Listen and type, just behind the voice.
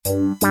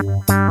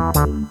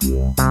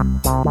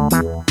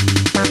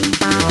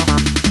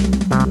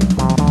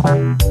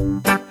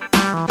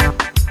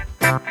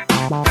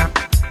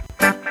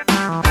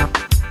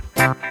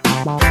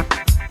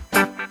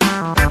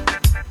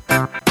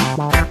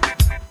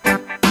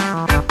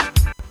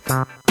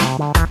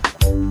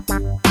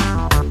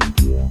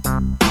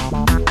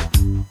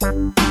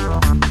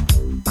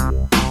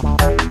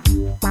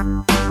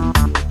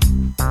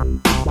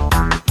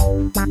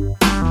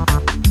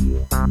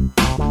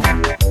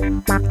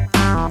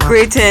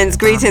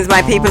Greetings,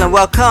 my people, and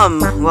welcome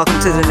to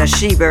the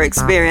Nashiba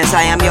Experience.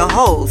 I am your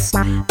host,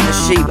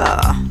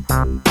 Nashiba.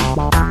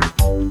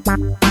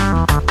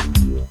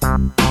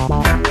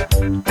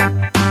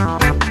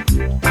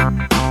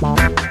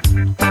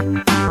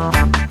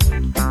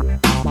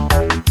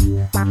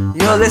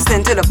 You're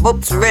listening to the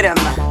Boops Rhythm.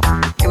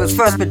 It was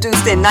first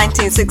produced in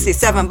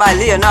 1967 by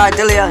Leonard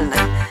DeLeon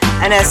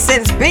and has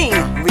since been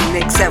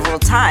remixed several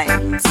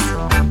times.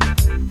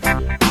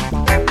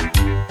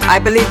 I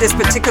believe this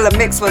particular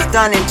mix was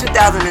done in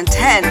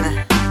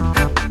 2010,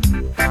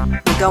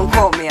 but don't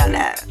quote me on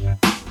that.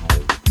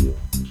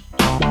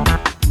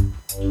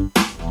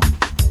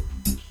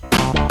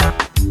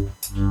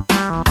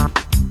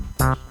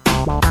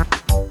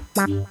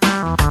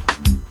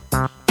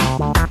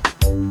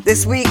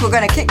 This week we're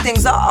gonna kick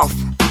things off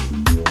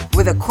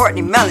with a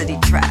Courtney Melody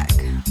track.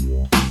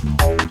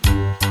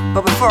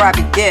 But before I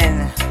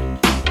begin,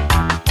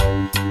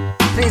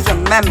 please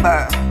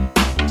remember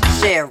to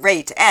share,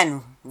 rate,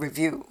 and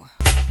review.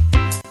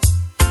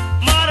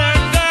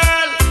 Modern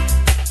girl.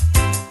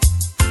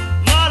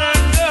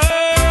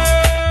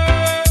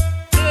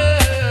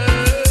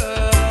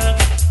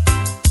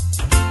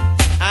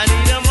 I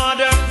need a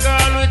modern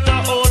girl with a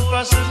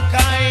old-fashioned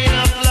kind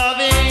of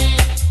loving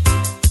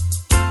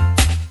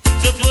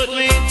to put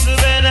me to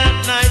bed at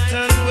night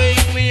and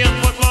wake me up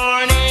at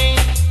morning.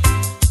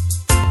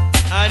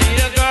 I need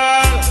a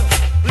girl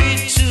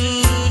with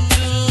true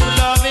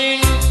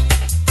loving.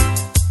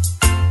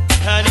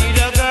 I need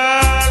a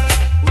girl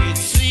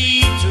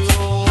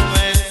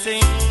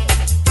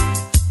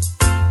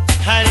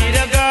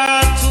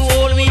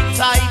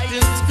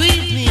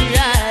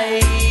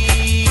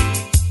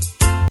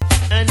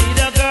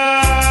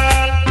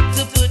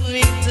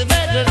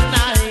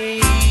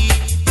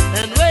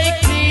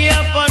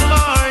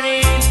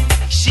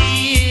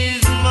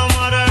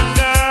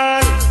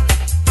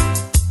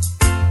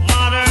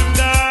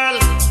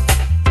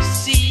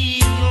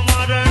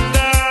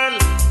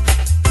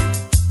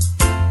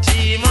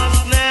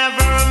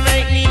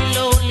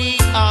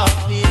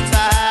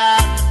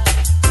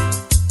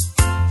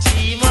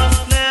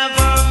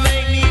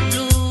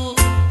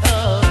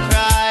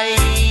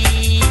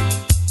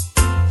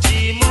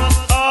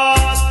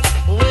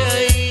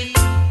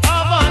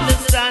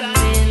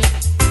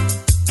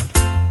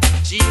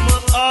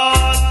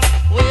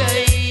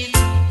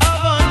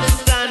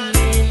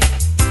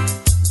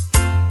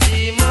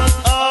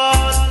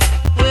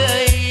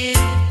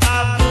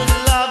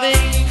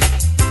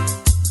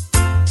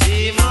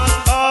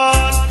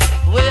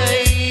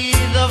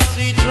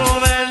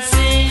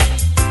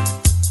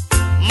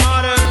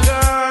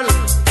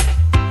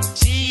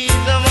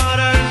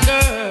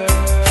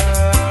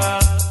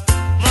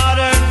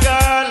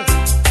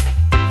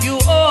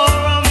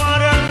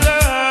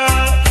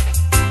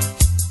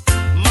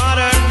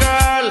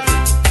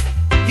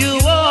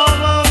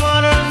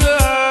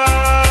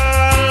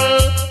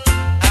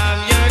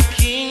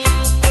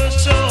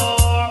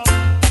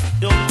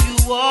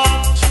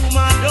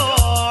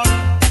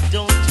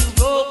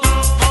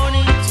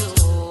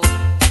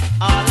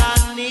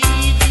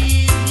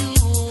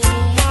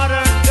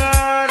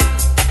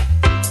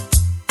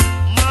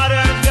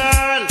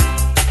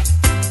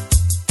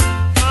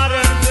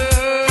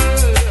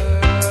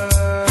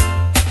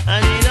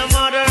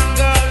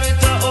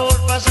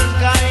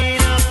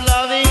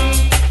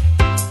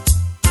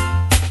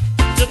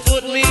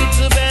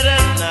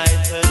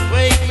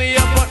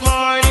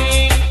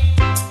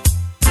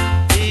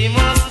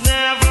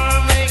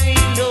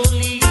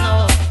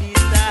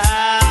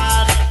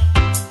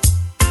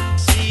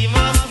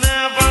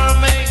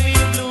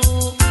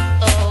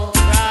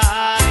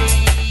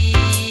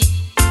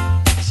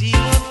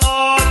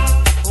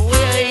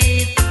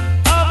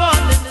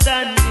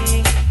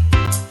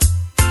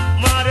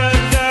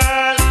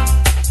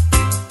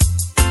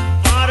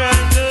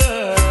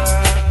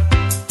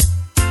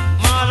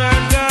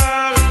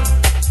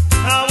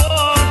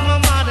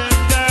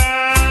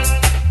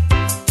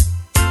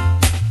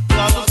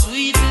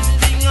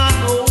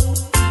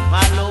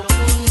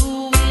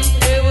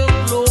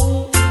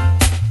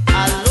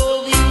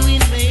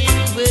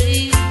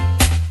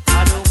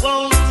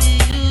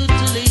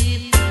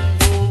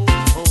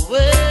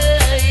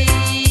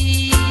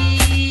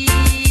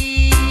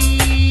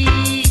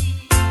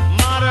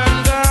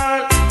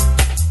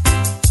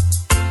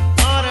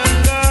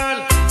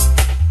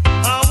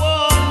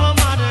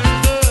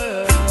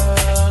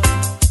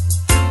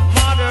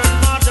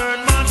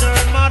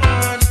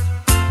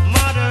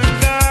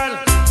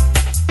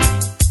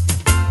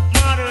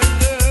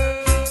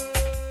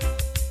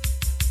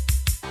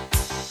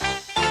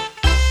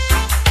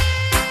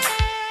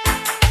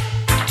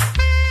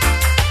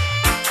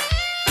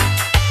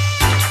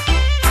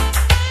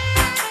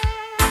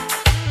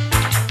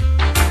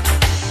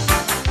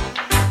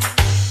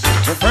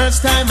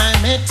first time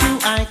I met you,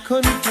 I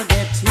couldn't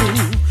forget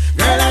you.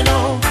 Girl, I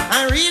know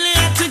I really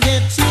had to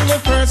get you. The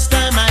first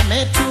time I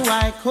met you,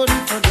 I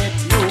couldn't forget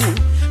you.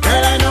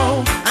 Girl, I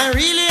know I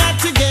really had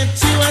to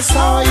get you. I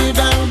saw you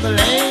down the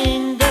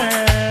lane,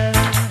 girl.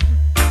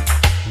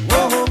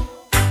 Whoa,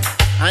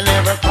 I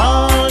never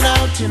called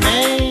out your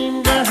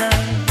name, girl.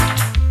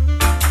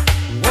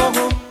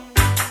 Whoa,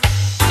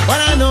 but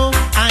I know,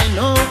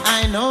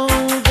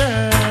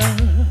 girl.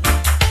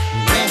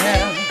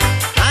 Well,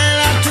 I'd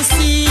like to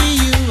see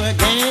you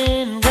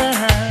again, girl.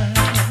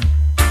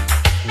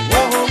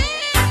 Whoa,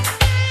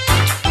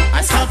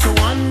 I start to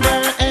wonder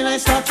and I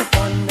start to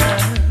ponder.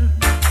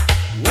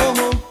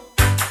 Whoa,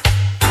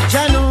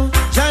 Jano,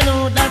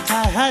 that I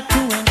had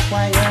to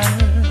inquire.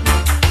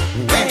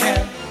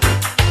 Well,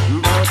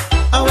 but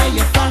away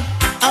you from,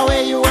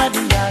 away you are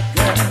the yard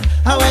girl.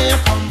 Away you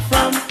come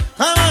from,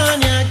 come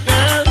on, yard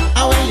girl.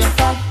 Away you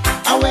from,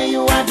 away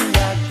you are the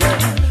yard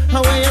girl.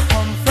 Away you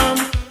come from,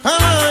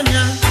 come on,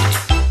 yard.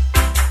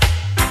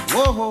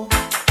 Whoa,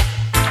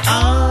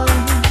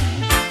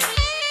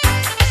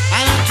 I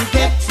like to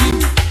get you,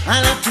 I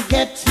like to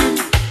get you.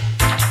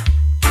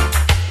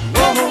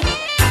 Whoa,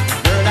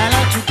 girl, I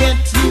like to get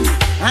you,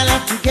 I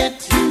like to get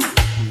you.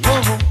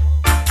 Whoa,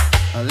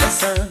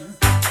 listen,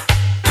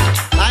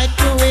 like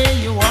the way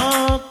you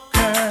walk,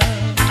 girl.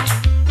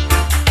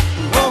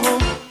 Whoa,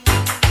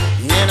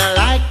 and I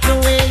like the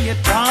way you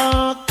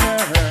talk,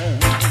 girl.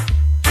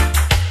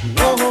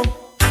 Whoa,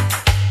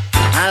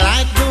 I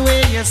like the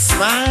way you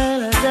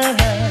smile, girl.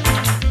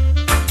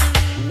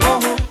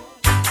 Whoa,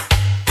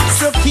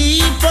 so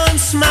keep on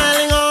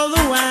smiling all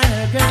the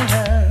while,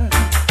 girl.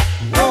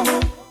 Whoa,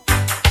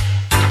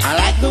 I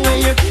like the way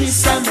you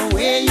kiss and the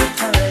way you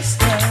caress,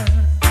 girl.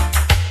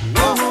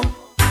 Whoa,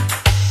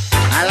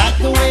 I like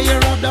the way you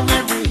rub down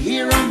every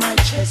hair on my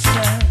chest,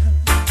 girl.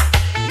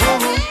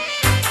 Whoa,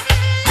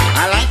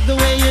 I like the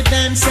way you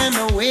dance and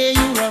the way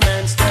you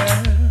romance,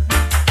 girl.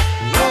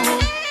 Whoa,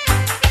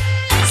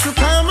 so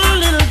come on,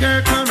 little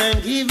girl, come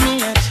and give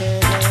me a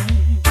chance.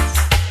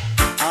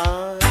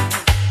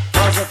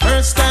 Was the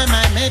first time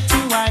I met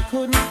you, I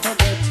couldn't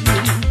forget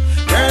you.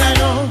 Girl, I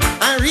know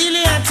I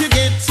really had to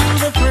get you.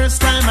 The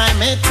first time I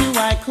met you,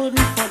 I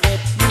couldn't forget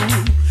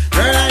you.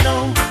 Girl, I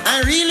know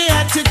I really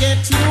had to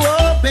get you.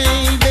 Oh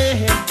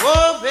baby,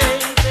 oh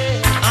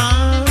baby.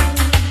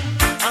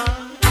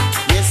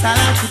 Yes, I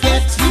like to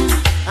get you.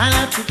 I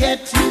like to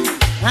get you.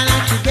 I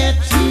like to get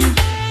you.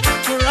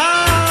 For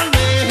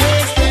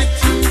always get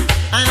you.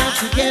 I like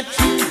to get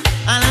you.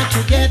 I like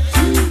to get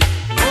you.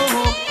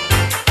 Oh,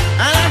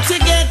 I like to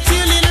get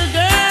you, little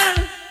girl.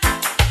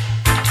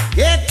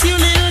 Get you,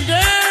 little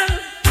girl.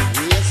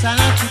 Yes, I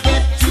like to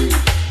get you.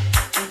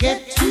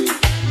 Get you.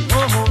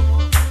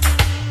 Oh,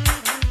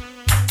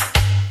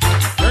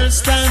 first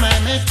time I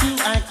met you,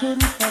 I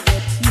couldn't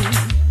forget you.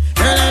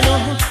 Girl, I know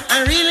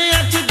I really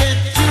had to get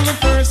you. The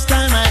first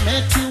time I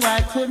met you,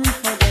 I couldn't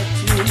forget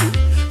you.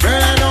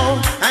 Girl, I know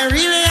I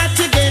really had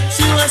to get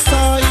you. I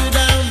saw you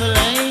down the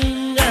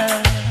lane,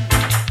 girl.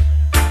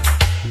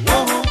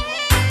 Whoa,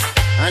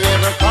 I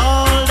never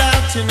called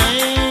out your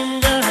name,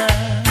 girl.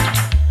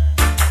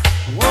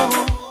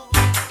 Whoa,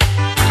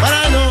 but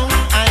I know,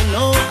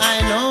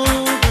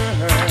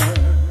 girl.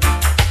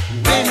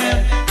 Well,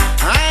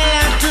 I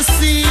like to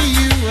see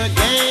you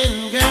again,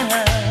 girl.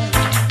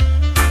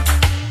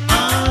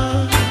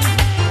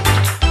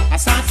 I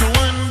start to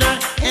wonder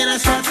and I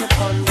start to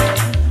ponder.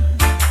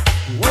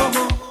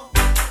 Whoa,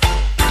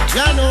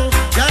 Jano,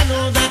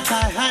 that I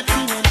had to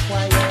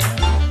inquire.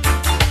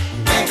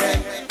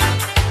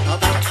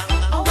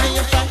 Where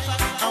you from,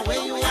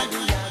 where you are,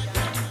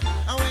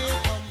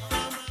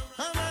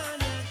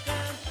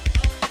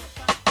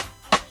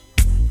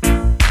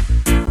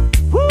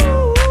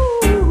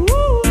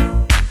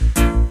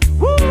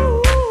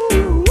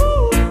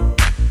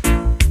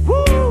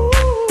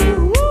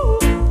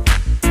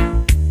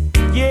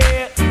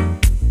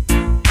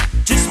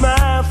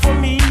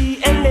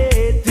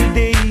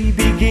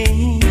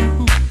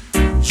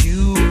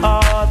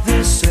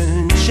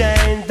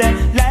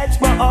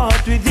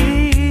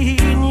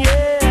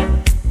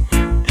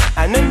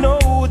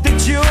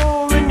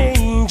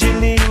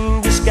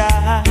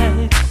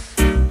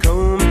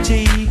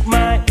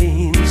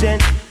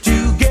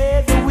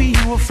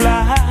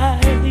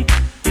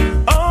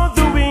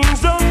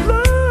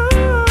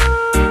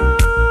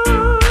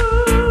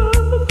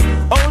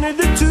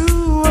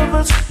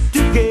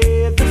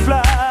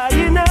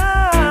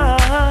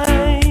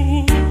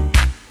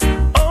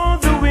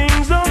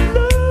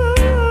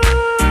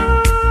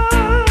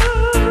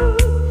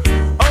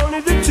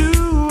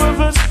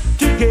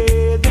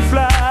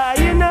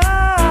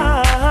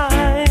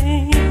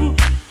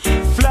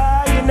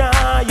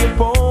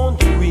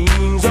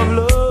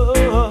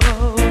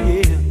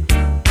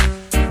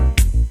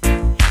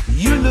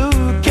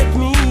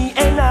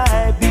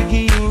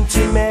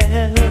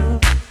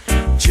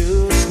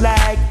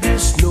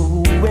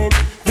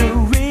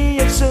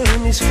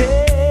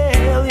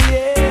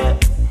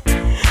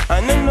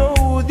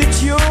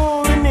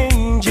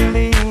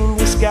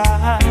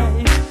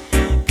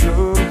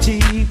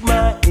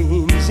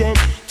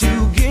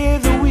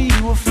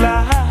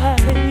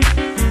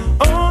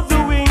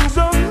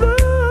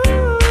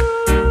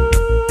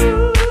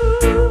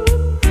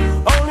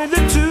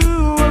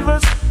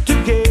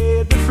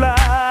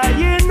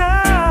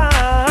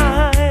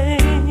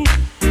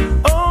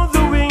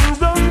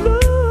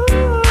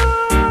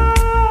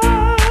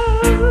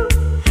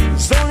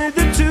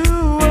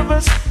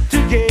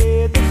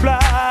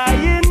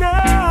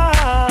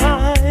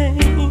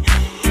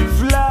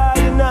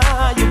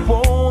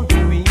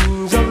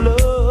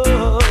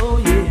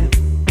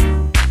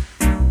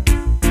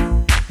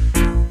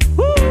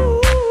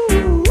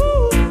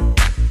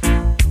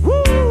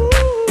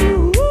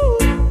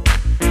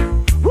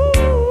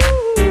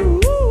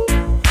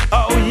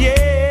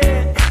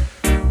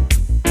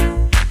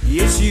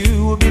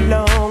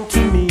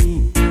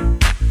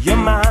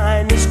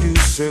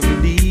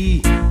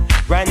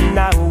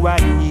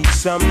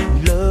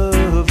 some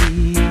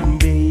loving,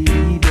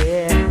 baby.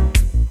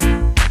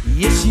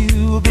 Yes,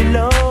 you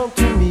belong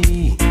to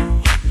me.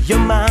 You're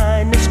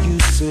mine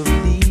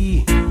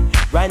exclusively.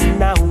 Right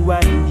now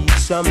I need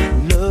some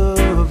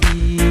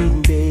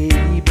loving,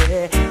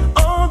 baby.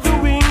 On the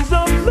wings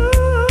of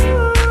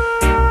love,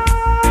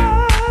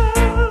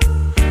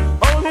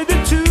 only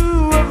the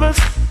two of us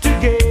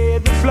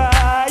together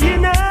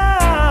flying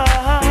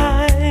high.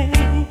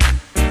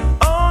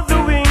 On the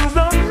wings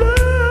of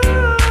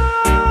love,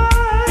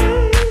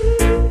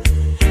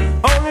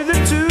 only the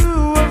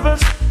two of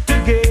us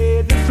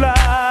together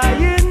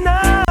flying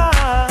high.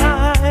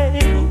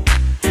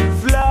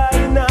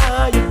 Flying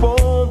high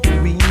upon the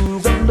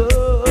wings of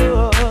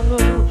love.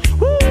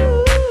 Woo,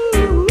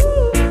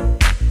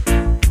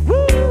 woo,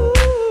 woo,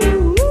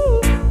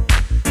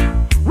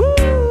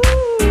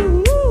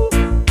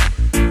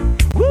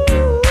 woo.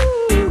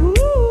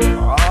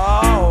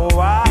 Oh,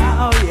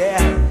 wow,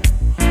 yeah.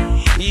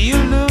 You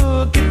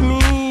look at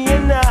me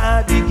and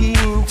I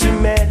begin to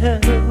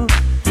melt,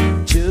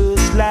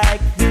 just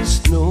like the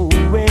snow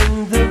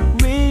when the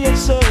ray of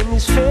sun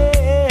is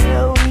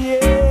fell,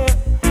 yeah.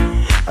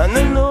 And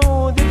I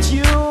know that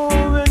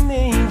you're an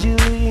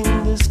angel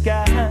in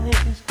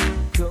disguise.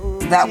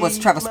 That was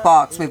Trevor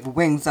Sparks with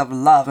Wings of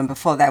Love, and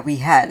before that we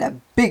had a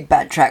big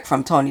bad track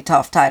from Tony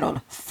Tuff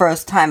titled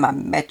First Time I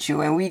Met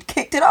You, and we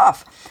kicked it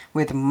off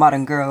with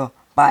Modern Girl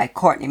by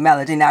Courtney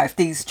Melody. Now if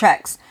these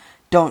tracks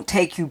don't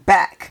take you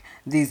back,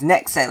 these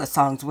next set of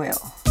songs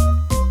will.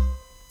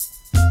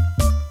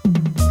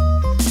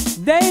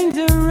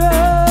 Dangerous,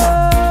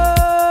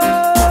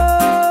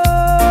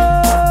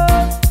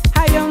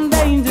 I am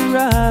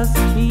dangerous,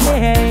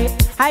 yeah,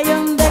 I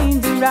am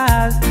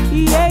dangerous,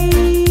 yeah,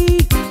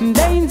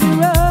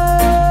 dangerous,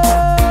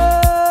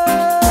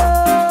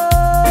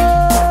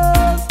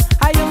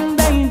 I am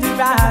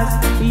dangerous,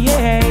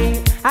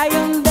 yeah, I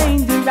am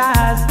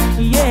dangerous,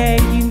 yeah,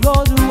 in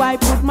God do I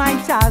put my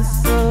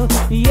trust,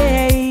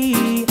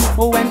 yeah,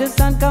 oh, when the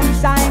sun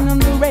comes shine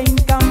and the rain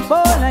come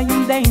fall, I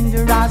am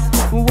dangerous,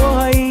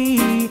 boy.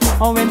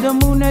 Oh, when the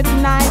moon at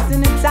night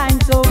and it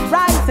shines so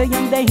bright, I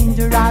am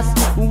dangerous,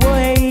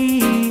 boy.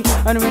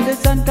 And when the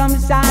sun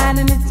comes shine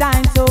and it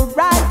shines so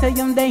bright, I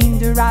am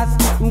dangerous,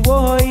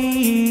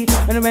 boy.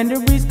 And when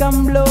the breeze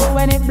come blow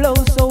and it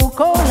blows so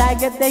cold, I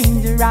get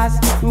dangerous,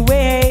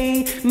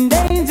 way,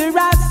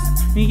 dangerous,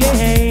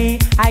 yeah,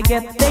 I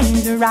get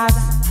dangerous,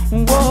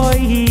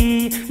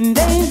 boy,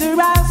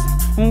 dangerous,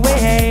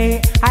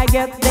 way, I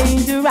get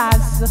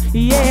dangerous,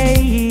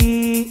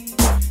 yeah.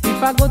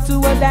 If I go to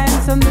a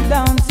dance and the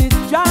dance is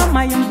drum,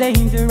 I am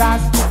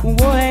dangerous,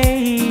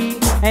 way.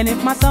 And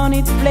if my song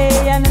is play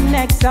and the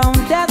next sound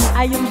test,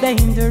 I am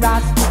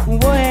dangerous,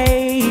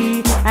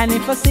 way. And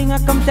if a singer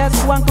come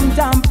test, one come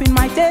jump in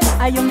my test,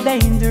 I am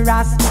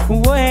dangerous,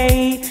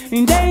 way.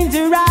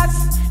 Dangerous,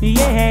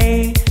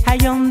 yeah, I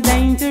am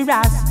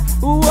dangerous,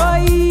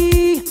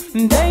 way.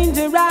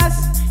 Dangerous,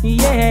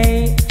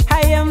 yeah,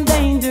 I am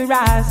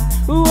dangerous,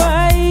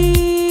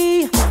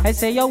 way. I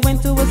say I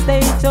went to a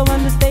stage show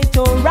and the stage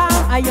show round,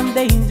 I am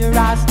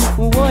dangerous,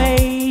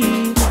 way.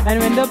 And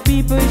when the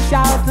people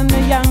shout and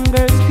the young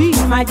girls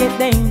scream, I get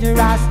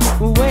dangerous,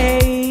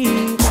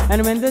 way.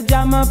 And when the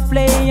drummer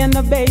play and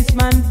the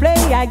bassman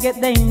play, I get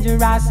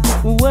dangerous,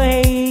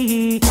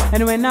 way.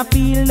 And when I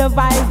feel the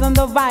vibes and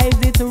the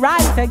vibes it's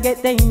right, I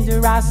get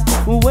dangerous,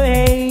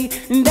 way.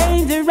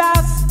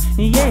 Dangerous,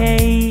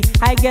 yeah,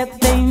 I get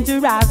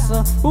dangerous,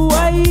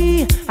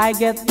 way. I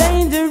get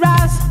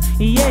dangerous,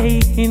 yeah,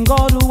 in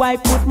God do I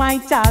put my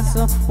trust,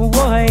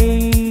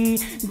 way.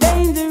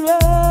 Dangerous,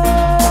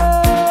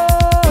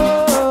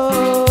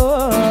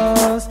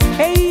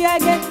 hey, I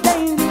get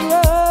dangerous,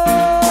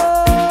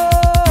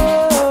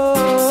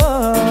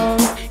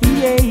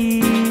 yeah.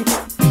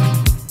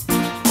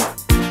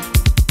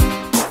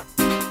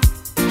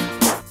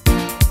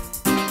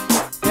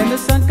 When the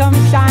sun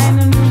comes shine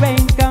and the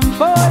rain come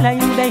fall, I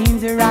am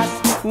dangerous,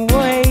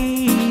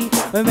 way.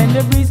 When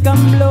the breeze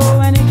come blow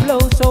and it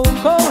blows so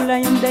cold, I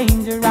am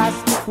dangerous,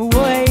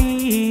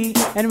 way.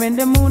 And when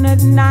the moon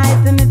at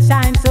night and it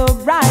shines so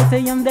bright,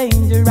 I am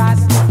dangerous,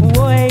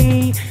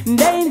 way.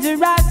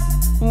 Dangerous,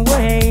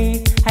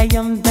 way. I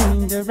am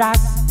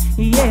dangerous,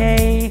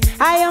 yeah.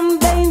 I am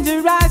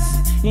dangerous,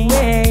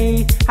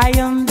 yeah. I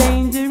am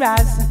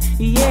dangerous,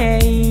 yeah.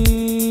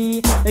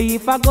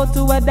 If I go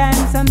to a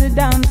dance and the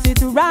dance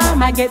it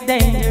around, I get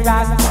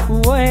dangerous,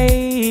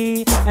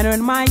 way. And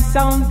when my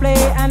sound play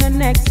and the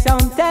next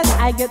sound test,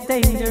 I get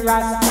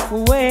dangerous,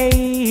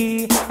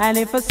 way. And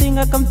if a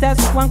singer come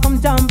test, one come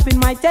jump in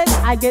my test,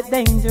 I get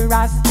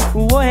dangerous,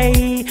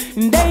 way.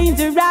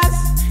 Dangerous,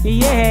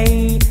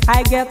 yeah,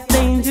 I get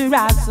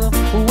dangerous,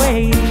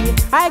 way.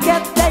 I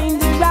get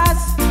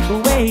dangerous,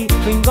 way.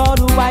 In God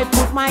do I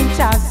put my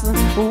trust,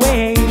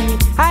 way.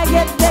 I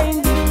get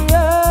dangerous,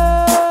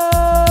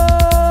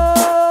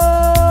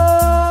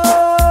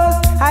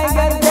 I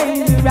get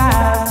dangerous,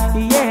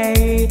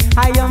 yeah.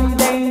 I am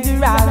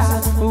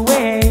dangerous,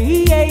 way.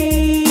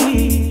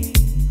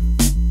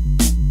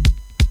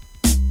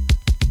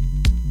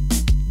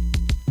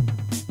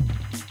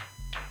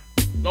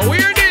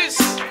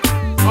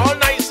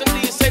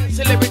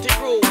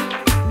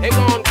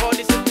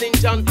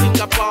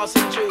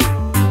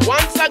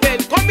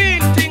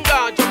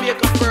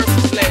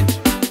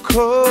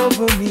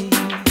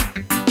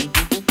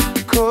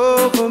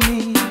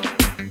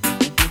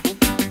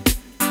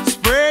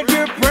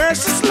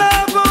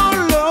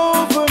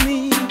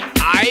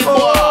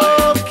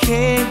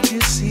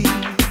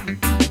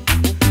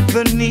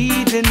 the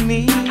need in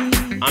me.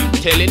 I'm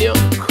telling you.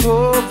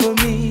 Cover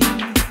me,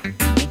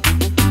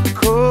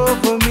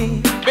 cover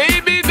me.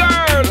 Baby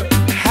girl.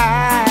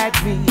 Hide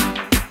me,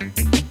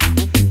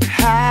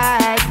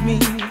 hide me.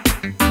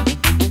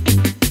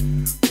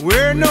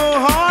 Where no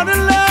heart of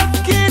love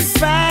can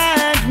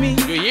find me.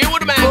 You hear what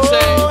the man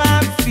say? Oh,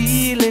 I'm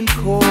feeling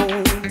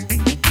cold.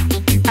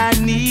 I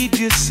need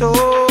you so.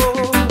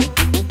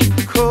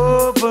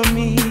 Cover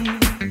me,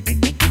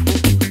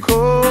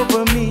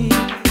 cover me.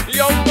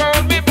 Young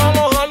girl, me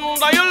follow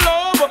under your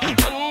love,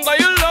 under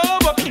your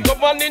love.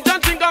 Come on in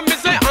and think of me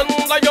say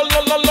under your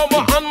love,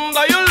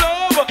 under your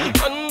love,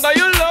 under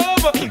your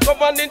love.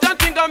 Come on in and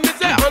think of me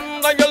say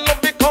under your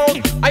love because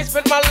I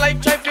spent my life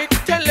trying to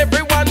tell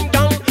everyone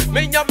down.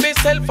 Me and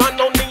myself I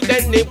don't need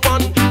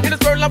anyone. In this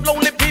world of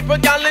lonely people,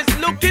 girl is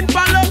looking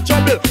for love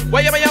trouble.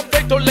 Why am I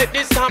afraid to let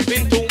this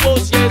happen to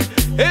us? Yes,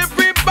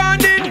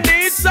 everybody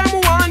needs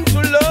someone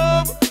to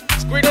love.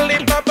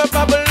 Squiddly bubble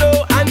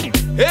bubble and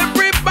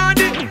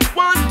everybody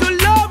want to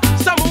love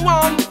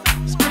someone.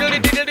 Squiddly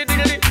diddly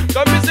diddly.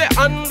 Come me say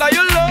under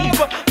your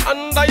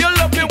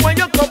love me when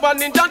you come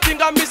on in and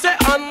think of me say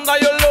under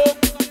your love.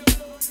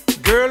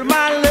 Girl,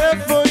 my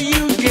love for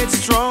you gets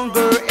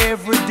stronger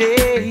every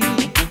day.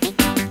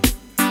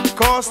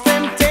 'Cause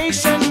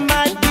temptation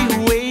might be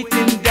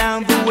waiting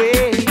down the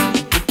way.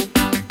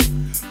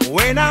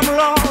 When I'm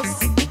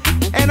lost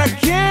and I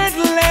can't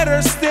let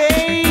her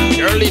stay.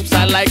 Your lips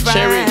are like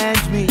cherry.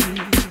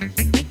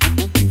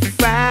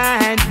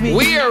 Find me.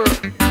 Where?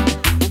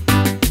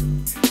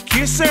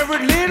 Kiss every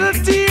little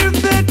tear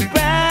that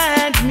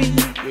bind me.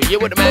 You hear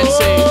what the man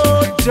say?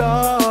 Oh,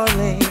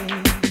 darling,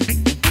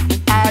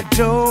 I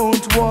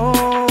don't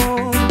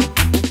want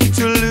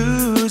to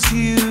lose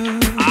you.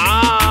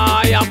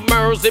 Ah, yeah,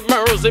 mercy,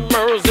 mercy,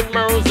 mercy,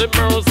 mercy,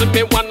 mercy.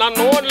 Me one and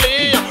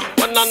only,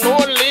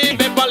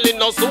 Beverly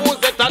no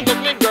Suzette and just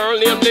me girl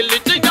named Lily.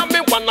 She got me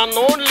one and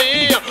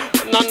only,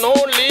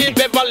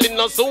 Beverly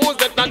no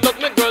Suzette and just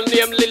me girl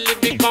named Lily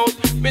because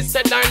me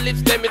said her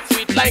lips them it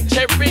sweet like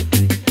cherry.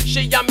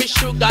 She a me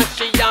sugar,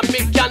 she a me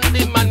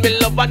candy man. Me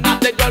love her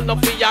not the girl no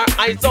for your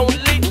eyes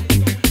only.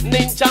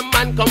 Ninja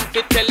man come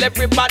to tell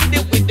everybody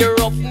with the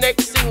rough neck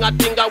sing a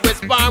thing a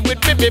west bar with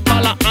baby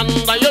balla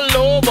under your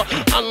love,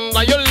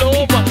 under your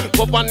love.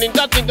 Go on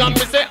ninja thing and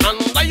me say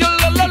under your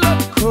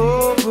love.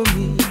 Cover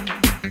me,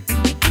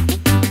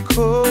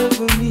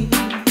 cover me.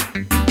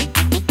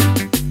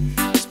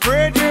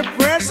 Spread your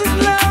precious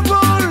love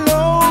all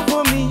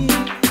over me.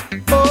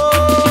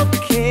 Oh,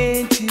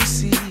 can't you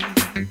see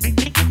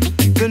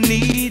the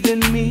need in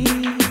me?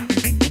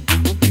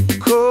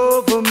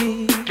 Cover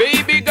me.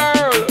 Baby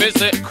girl, me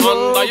say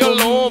under your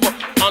love,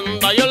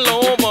 under your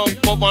love.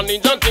 Go on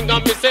ninja thing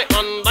and me say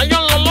under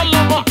your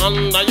love,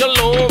 under your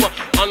love,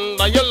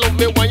 under your love.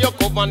 Me when you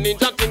cover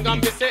ninja thing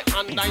and me say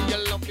under your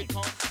love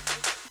because.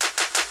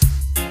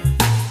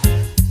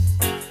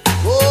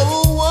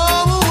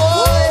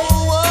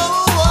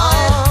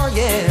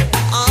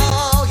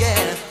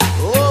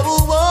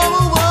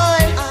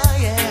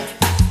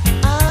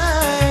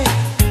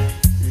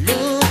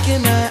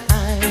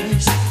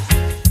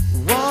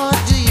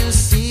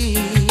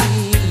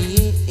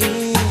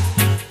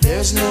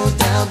 There's no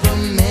doubt the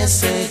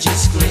message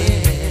is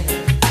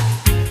clear.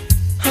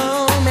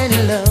 How many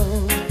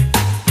love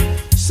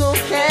so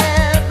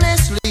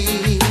helplessly?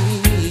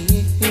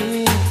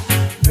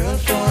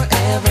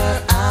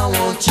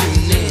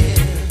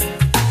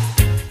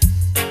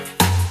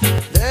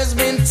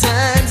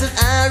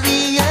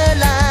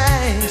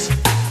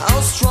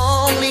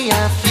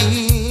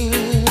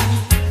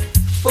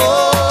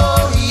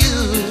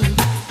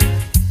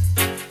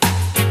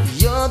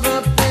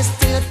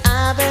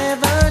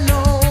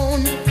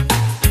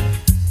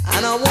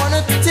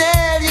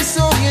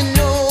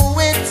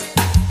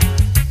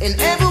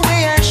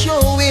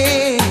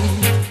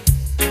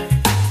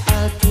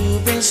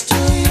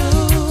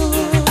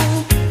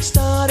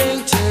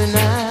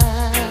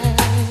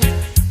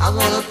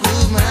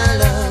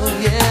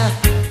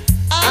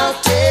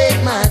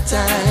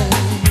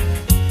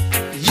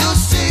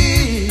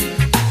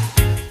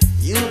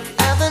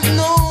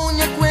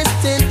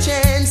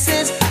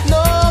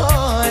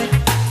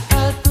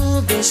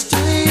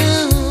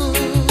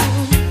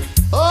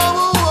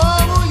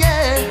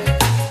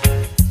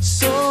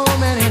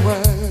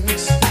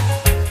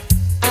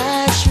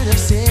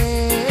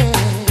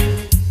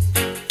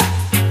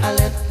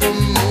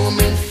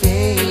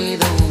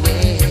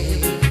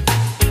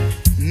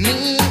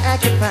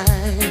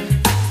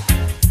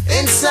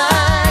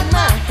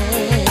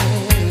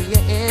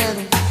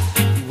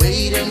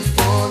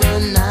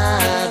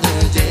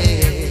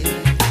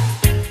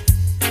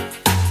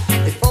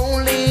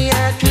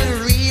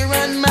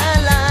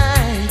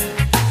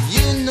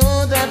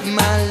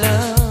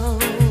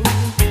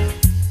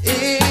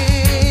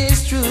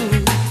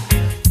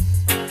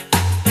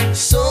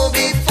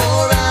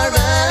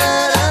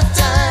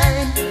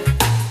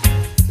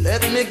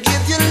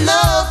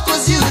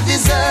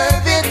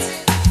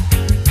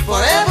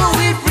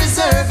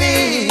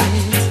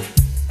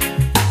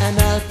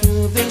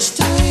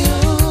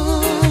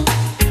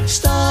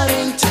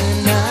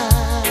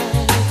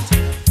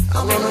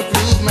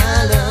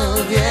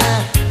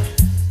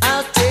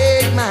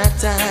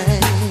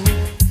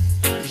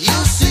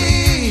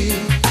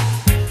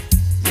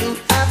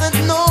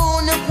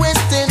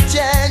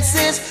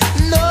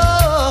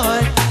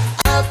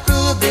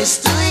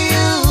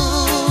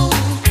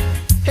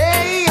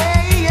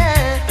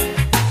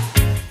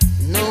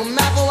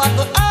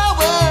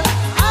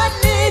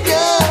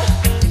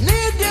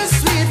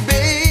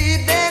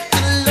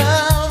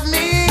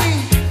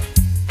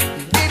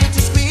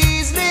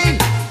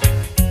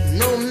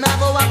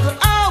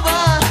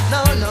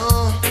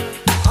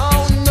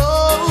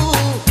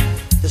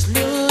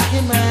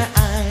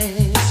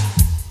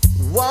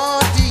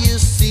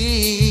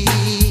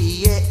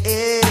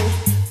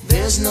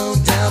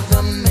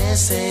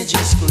 message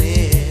is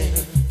clear.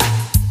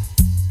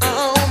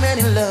 Oh,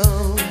 many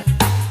love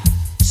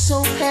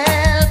so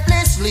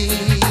helplessly.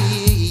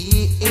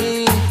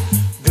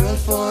 Girl,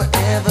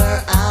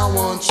 forever I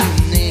want you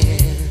near.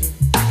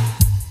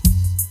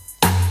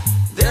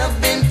 There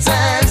have been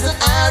times that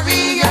I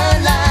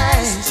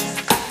realize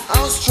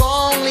how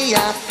strongly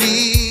I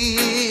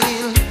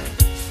feel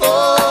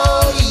for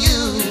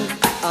you.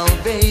 Oh,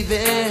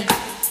 baby,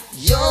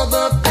 you're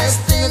the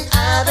best thing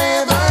I've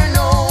ever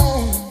known.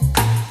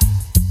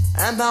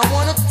 And I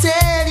wanna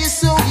tell you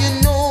so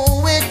you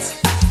know it.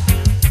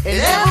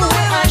 And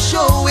everywhere I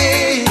show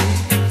it,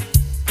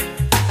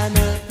 and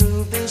I'll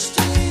prove this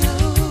to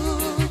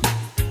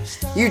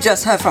you. You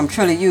just heard from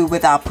Truly You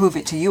with I'll Prove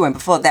It To You, and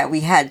before that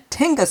we had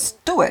Tinga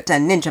Stewart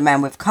and Ninja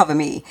Man with Cover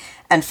Me.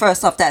 And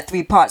first off that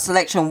three-part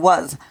selection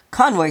was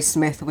Conroy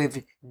Smith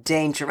with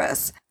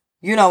Dangerous.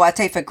 You know, I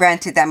take for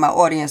granted that my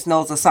audience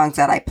knows the songs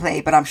that I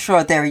play, but I'm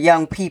sure there are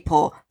young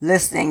people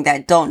listening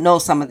that don't know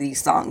some of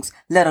these songs,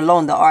 let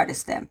alone the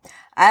artists them.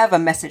 I have a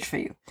message for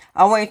you.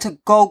 I want you to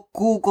go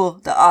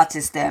Google the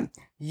artists them,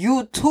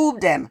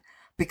 YouTube them,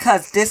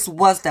 because this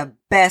was the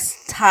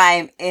best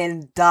time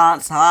in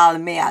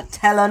dancehall, may I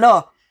tell you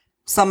no.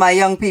 Some of my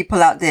young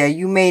people out there,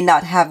 you may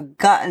not have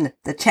gotten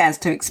the chance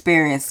to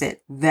experience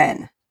it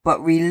then, but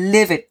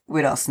relive it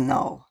with us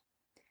now.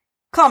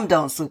 Come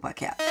down, Super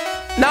Cat.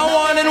 Now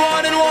warning.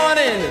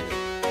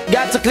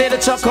 Got to clear the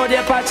truck or the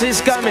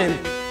Apache's coming.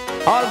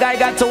 All guy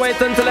got to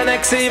wait until the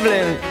next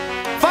evening.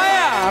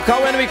 Fire!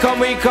 Cause when we come,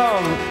 we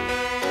come.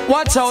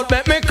 Watch out,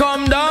 make me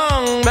come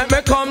down. Make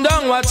me come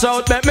down, watch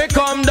out, make me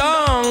come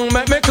down.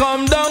 Make me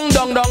come down,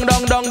 dong.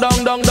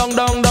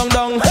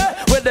 Hey,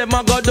 with them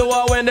I go do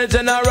when the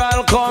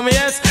general come,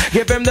 yes.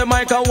 Give him the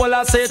mic and will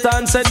I sit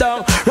and sit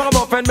down. Rock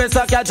up and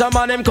Mr. Catch a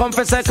man, him come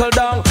for settle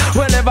down.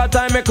 Whenever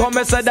time me come,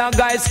 me say that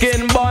guy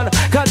skin bun.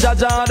 Cause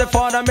Jaja the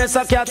father,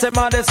 Mr. Catch him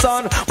and the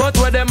son. But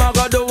with them I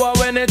go do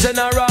when the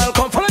general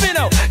come. Follow me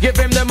now. Give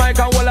him the mic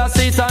and will I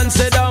sit and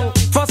sit down.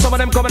 For some of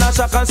them come in a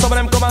shock and some of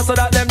them come and so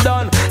that them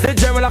done. The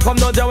general come,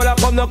 no general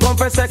come, no come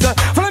for second.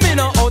 Follow me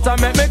now out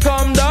and make me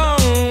come down.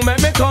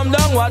 Make me come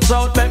down, watch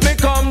out, make me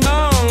come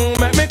down.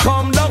 Make me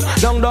come down, down.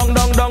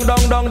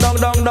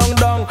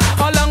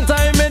 A long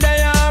time me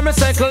there, me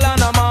cycle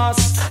and a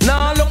mass.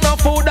 Now look no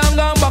food and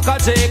gone back a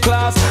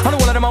J-class. And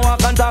all of them a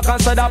walk and talk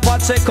and say that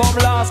what she come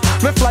last.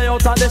 Me fly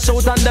out of the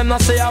shoot and them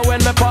not say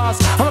when me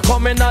pass. I'm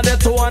coming at the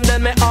two and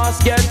then me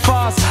ass get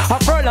fast. A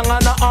furlong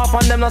and a half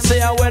and them not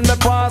say when me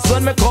pass.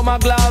 When me come a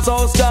glass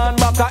house gone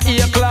back a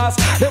A-class.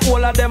 The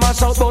whole of them a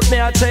shout out me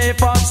a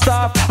chief of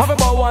staff. Have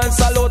about one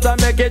salute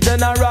and make it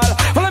general.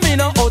 Well I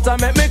mean out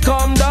and make me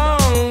come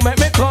down. Make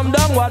me come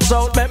down, watch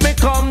out, make me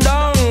come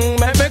down.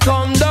 Make me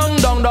come down.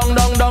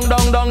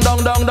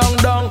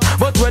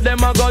 But with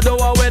them I go do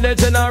when the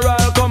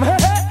general come. Hey,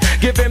 hey.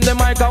 Give him the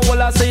mic and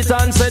will I sit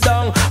and sit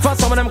down. For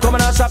some of them come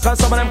in a shock and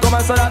some of them come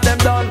and so that them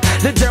done.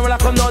 The general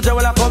come, no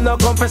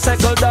come for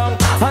settle down.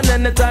 And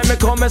anytime me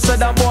come, me say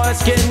that boy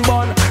skin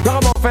bun.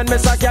 Rock up and me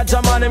say catch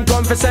a man, him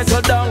come for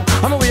settle down.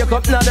 I'ma wake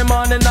up now the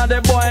morning, now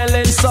the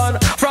boiling sun.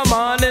 From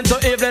morning to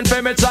evening,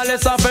 for me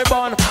chalice off a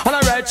bun. And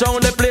I ride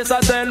round the place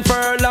at 10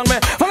 furlong. Me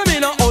follow me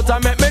now out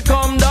and make me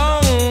come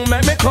down.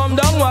 Make me come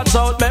down, watch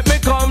out, make me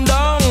come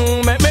down.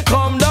 Make me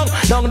come down,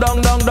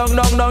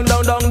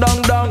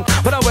 down.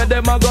 But when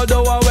them a go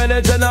do when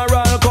the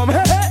general come,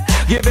 hey, hey.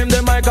 Give him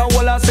the mic and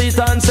will I sit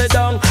and sit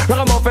down.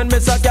 Rock him up and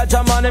Mr. Catch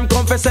a man, him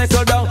come for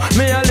settle down.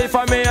 Me a leaf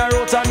and me a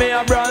root and me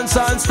a branch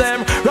and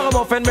stem. Rock him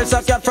up and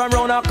Mr. Cat from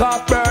round a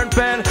cock burn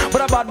pen.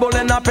 But a bad bull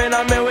in a pen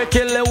and me we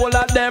kill the whole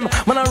of them.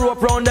 Man a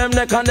rope round them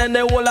neck and then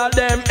the whole of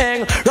them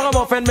hang. Rock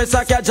him up and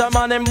Mr. Catch a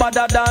man, him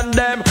better than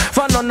them.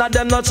 For none of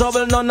them no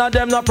trouble, none of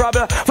them no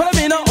problem. Follow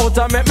me now out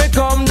and make me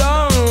come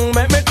down.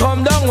 Make me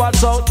come down,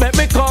 watch out, make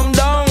me come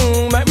down.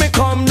 Make me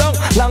come down.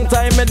 Long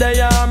time me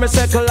there, me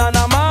circle and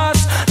a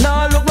mass.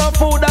 Now look no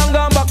food and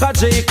gone back a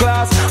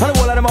G-class. And the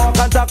whole of them walk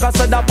and talk and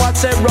say that what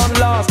say run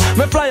last.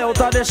 Me fly out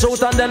of the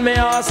shoot and then me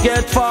ass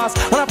get fast.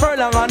 And a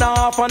furlong and a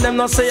half and them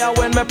no say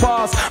when me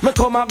pass. Me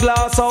come a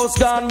glass house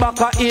gone back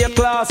a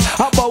A-class.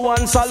 About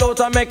one salute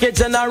and make it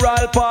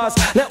general pass.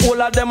 The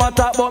whole of them a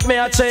talk about me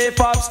a chief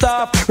of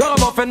staff. Rock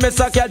him up and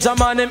Mr. Catch a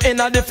man him in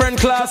a different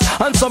class.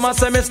 And some a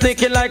say me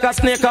sneaky like a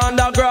snake on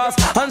the grass.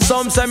 And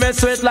some say me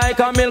sweet like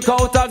a milk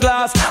out of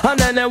glass. And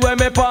then when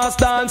me pass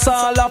dance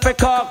all off a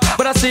cock.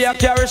 But I see a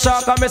carry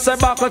shark and me say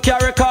back a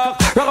carry cock.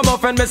 Rock him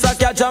up and Mr.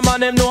 Catch a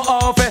man him no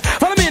off it.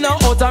 Follow me now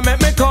out and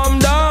make me come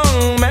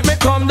down. Make me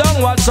come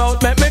down, watch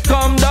out, make me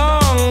come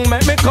down.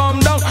 Make me come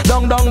down,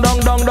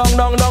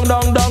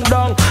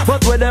 down.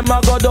 But with them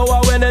I go do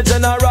when the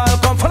general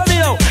come. Follow me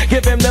now.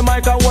 Give him the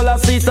mic and will I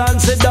sit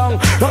and sit down.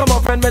 Rock him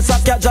up and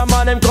Mr. Catch a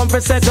man him come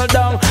for settle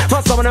down.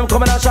 For some of them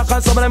come in a shock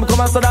and some of them come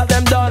and so that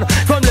them done.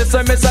 Come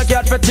listen Mr.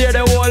 Cat for tear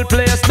the whole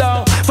place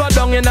down. For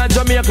down in a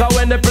Jamaica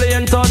when the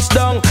plane touch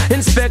down.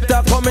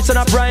 Inspector,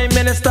 Commissioner, Prime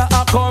Minister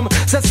I come.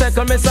 Say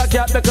second Mr.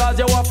 Cat because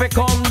you have to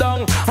come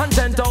down. And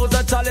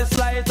 10,000 chalice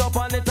light up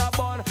and it a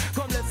burn.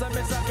 Come listen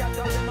Mr. Cat,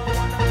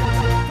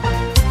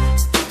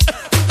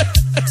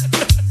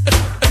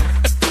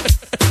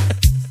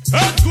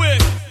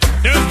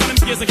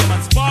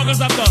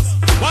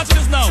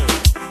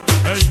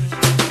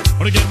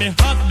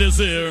 this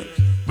year.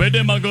 Where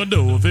them a go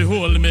do if you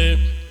hold me?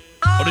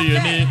 Or do you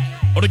hear me?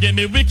 Or to get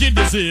me wicked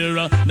this year?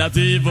 Not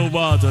evil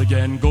water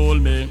can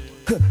hold me.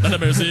 Not a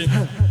mercy.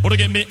 Or to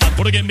get me,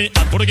 or to get me,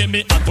 or to get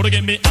me, or to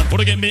get me, or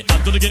to get me,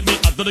 or to get me,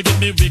 or to get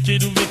me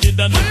wicked, wicked.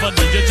 And if I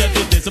do you check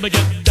it, this I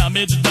get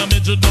damage,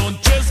 you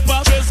don't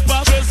trespass,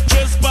 trespass,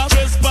 trespass,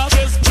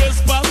 trespass,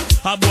 trespass.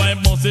 A boy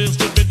must say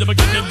stupid, them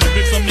get them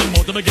lyrics on me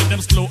mouth, them get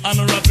them slow and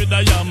rapid.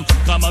 I am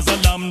calm as a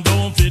lamb,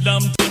 don't feel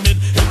I'm timid.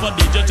 If I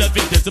DJ check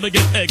it, this I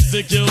get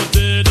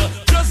executed.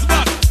 Just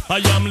back, I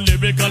am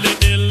lyrically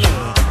ill.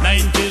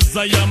 90s,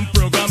 I am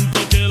programmed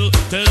to kill.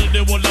 Tell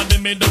the whole of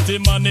them dirty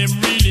man, him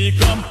really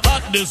come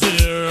hot this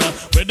year.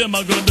 Where them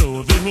a go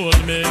do if you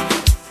hold me?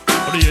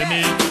 Or do you hear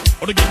me?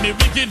 Or to get me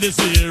wicked this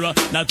year?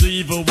 Not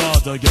evil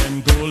water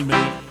can cool me.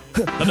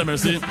 Not a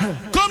mercy.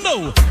 Come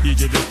now,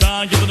 DJ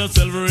Vistan, get to the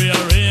silver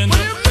rearrange.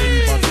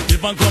 Think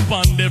positive and come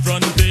on the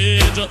front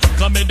page.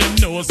 Come in them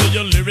know, say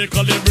you're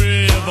lyrically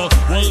brave.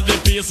 Hold the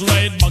pace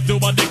right back to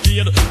what the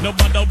kid. No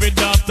matter with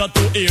after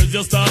 2 years,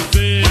 you start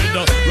fade.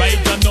 Right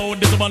now,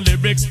 this one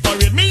lyrics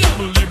parade. Me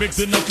have lyrics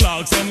in the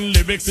clocks and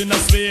lyrics in the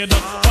spade.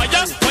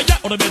 Fire, fire,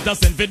 or the better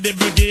send for the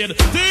brigade.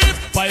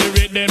 Thief,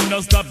 pirate them,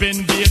 no stop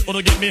invade. Or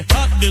to get me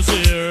hot this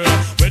year.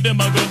 Where them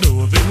a go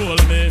do if you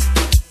hold me?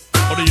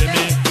 Or do you hear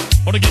me?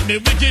 Or to get me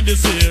wicked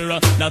this year.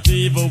 Not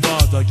evil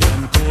water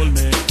can cool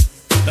me.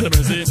 Let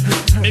me see.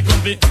 Me come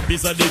fi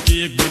piece of the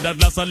cake with a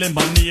glass of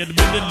lemonade. With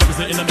the lips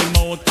in my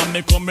mouth and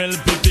me come well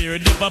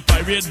prepared. If a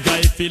pirate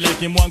guy feel like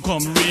him want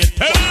come raid,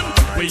 tell him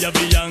we have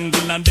the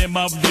angle and them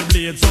have the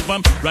blade. So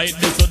from right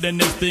there, so the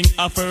next thing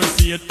I first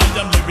see it. I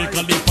am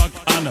lyrically packed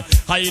and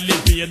highly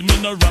paid. Me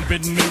no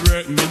rampant me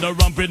work, me no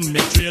rampant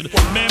me trade.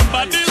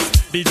 Remember this,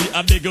 DJ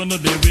a big on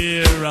the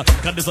wear.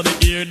 Cause this on the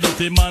ear,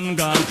 dirty man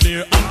gone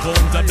clear. And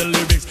counter the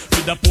lyrics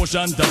with a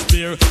portion to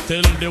spare.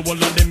 Tell the whole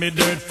of them me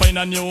dirt fine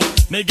and you.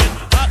 Me get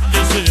hot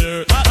this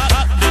year,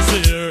 hot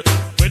this year.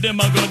 Where them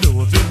a go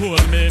do if you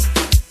hold me?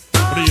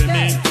 What do you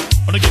mean?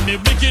 Or to get me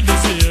wicked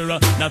this year?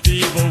 Not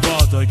evil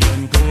water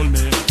can cool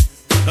me.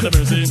 Not a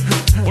mercy.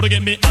 Or to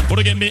get me, or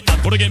to get me,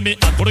 or to get me,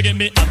 or to get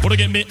me, or to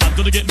get me,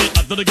 or to get me,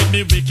 or to get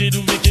me wicked,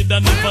 wicked.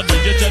 And if I do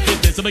you check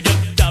it, this I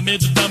get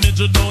damage,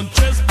 you don't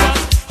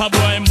trespass. A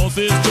boy must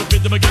say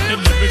stupid, them get the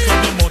lyrics on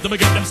them mouth, them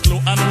get them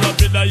slow and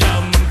rapid. I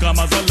am calm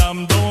as a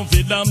lamb, don't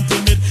feel I'm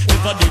timid.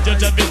 If I DJ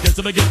check it, this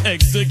I get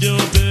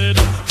executed.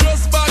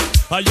 Just back,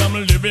 I am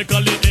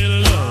lyrically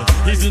ill.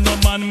 Easy no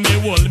man, me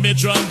hold me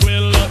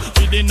tranquil.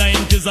 In the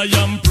 90s, I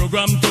am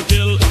programmed to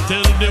kill.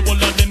 Tell the whole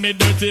of them me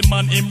dirty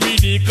man, him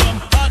really come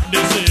hot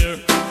this year.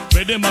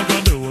 Where them a go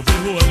do if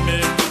you hold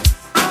me?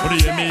 Or do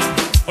you hear me?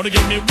 Or to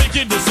get me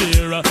wicked this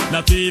year?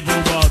 Not evil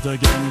water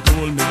can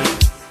cool me.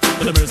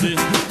 The mercy.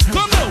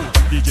 Come now,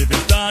 DJ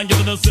Vistan, get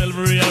to the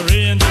silver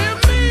rearrange.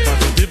 Think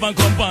positive and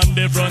come on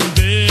the front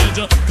page.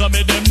 Come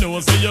in them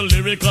know, say you're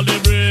lyrically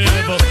brave.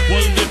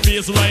 Hold the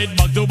pace right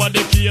back to what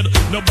the kid.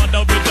 No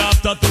matter with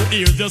after 2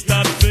 years, you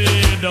start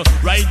fade.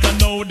 Right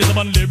now, this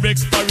one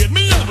lyrics parade.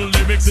 Me have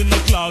lyrics in the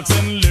clocks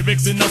and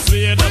lyrics in the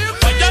suede.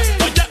 Fire,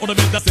 fire, or the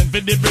better send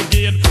for the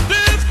brigade.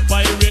 This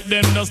pirate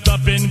them no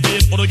stop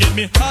invade. Or to get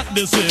me hot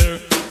this year.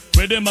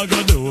 Where them a go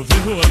do if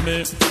you hold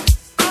me?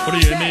 Or do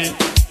you hear me?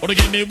 Or to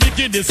get me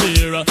wicked this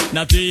year?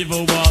 Not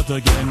evil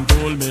water can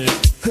cool me.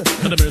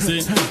 Not a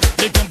mercy.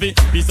 They come be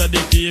piece of the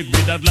cake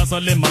with a glass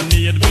of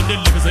lemonade. With the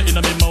lips in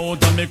my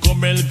mouth and me come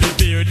well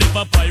prepared. If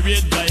a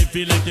pirate guy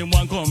feel like him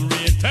want come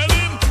raid, tell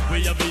him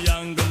we have the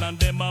angle and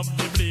them have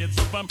the blade.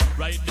 So from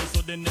right there,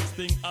 so the next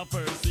thing I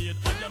first see it.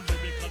 I am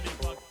lyrically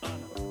packed on.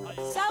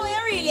 So we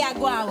really are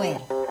going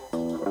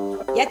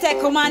well. You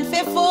take command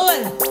for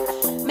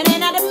full. Me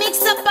then have the mix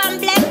up and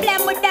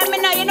blend with them.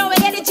 You know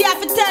what energy I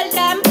have to tell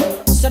them.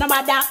 Son of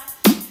bada,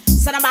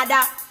 son of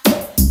bada,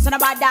 son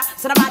of bada,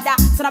 son of bada,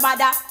 son of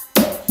bada,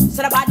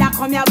 son of bada.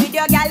 Come here with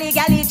your galley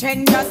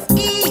trend. Just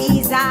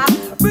ease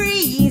up,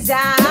 breeze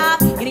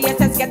up. You know your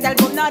sense get tell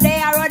but now they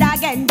are road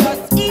again.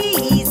 Just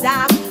ease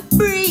up,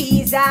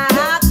 breeze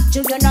up.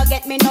 You not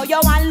get me now, you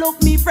want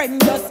look me friend.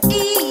 Just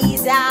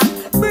ease up,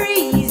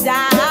 breeze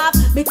up.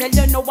 Me tell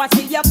you no what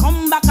till you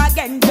come back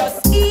again.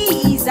 Just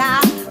ease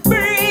up,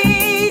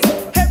 breeze.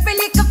 Every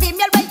little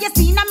female where you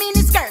see in a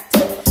mini skirt.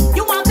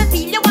 You want to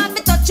feel, you want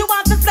to touch, you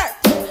want to flirt.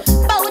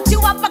 Bout you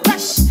up a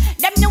crush,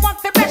 them you want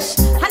to brush.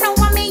 I know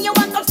what me you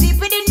want come sleep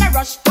within the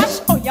rush.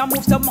 Hush, oh you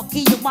move so mucky,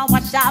 you want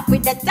wash off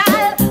with the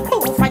towel.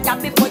 Move right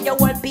up before you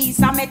whole piece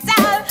of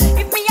metal.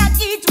 If me a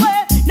teach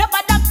well,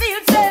 nobody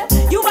feels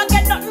it. You won't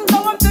get nothing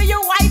going to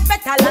your wife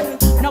metal.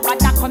 And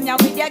nobody come here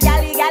with your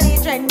galley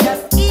trend.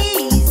 Just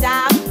ease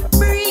up,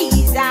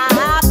 breeze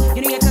up.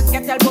 You know you just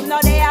get album, now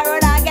they are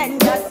road again.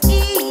 Just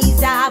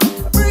ease up,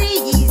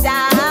 breeze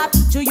up.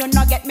 Do you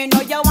not get me,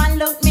 know you want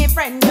look me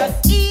friend.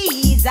 Just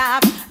ease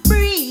up,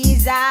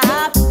 breeze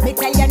up. Me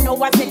tell you no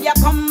until you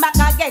come back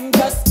again.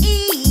 Just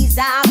ease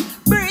up,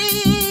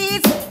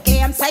 breeze.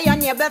 Claim say your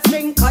neighbor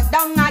string cut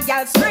down a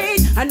girl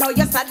street. I know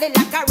you sadly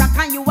like a rock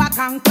and you a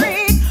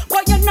concrete.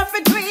 But you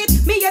nothing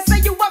tweet, me you say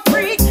you a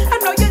freak. I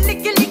know you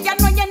lick, I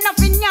know you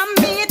nothing your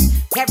meat.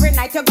 Every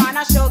night you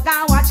gonna show,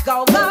 go watch,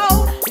 go.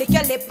 Lick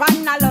your lip sip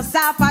and I lost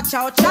off a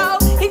chow chow.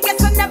 In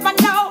case you never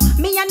know,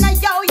 me and a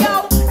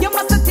yo-yo. You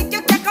must think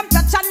you can come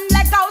touch and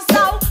let go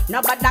so.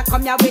 Nobody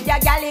come here with your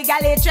galley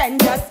trend.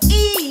 Just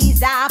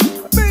ease up,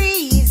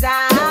 breeze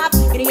up.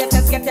 You know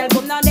just get tell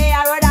boom now they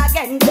are road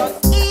again.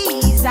 Just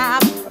ease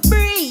up,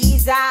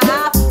 breeze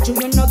up. Do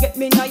you know get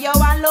me now you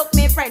want look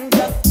me friend.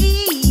 Just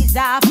ease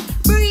up,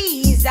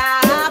 breeze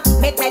up.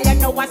 Me tell you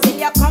no one till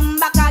you come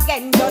back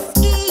again. Just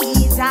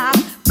ease up,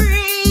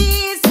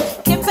 breeze.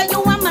 Claim say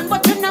you a man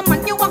but you no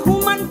man, you a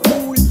woman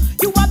fool.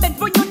 You a bed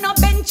but you no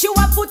bench, you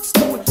a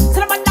footstool. So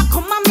nobody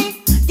come on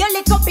me, you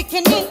little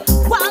bikini.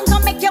 One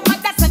gonna make your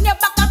mother send you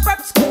back to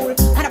prep school.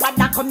 And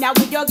nobody come here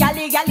with your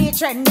galley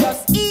trend.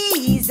 Just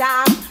ease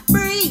up,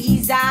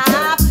 breeze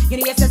up. You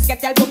know you just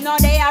get tell boom now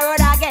they are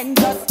road again.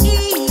 Just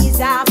ease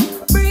up,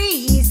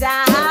 breeze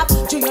up.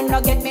 Do you no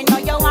get me now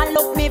you want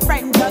look me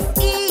friend. Just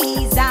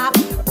ease up,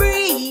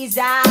 breeze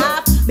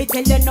up. Me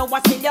tell you no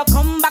what till you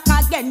come back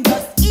again.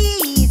 Just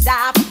ease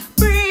up,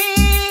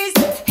 breeze.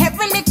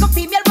 Every little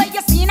female where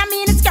you see in a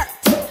mini skirt.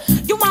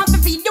 You want to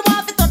feed, you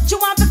want to touch, you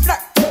want to flirt.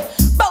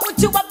 But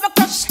you have a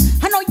crush,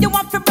 I know you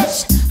want to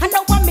brush. I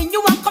know what I mean,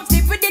 you want come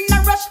sleep within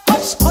a rush.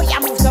 Hush, oh yeah,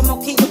 move some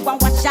monkey, you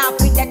want wash off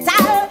with the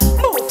towel.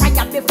 Move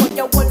fire before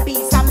you will be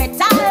some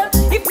metal.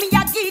 If me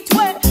a get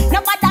well,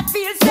 nobody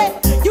feels it.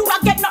 You a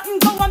get nothing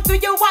go on to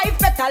your wife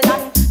better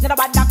land.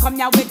 Nobody come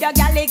here with your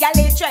galley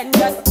trend.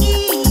 Just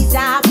ease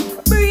up,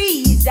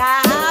 breeze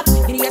up.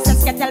 You know you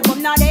just get tell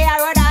boom now they are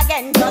road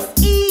again. Just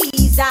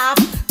ease up,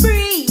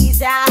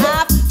 breeze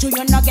up. Do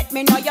you not get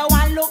me now you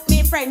want look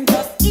me friend.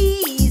 Just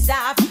ease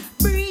up,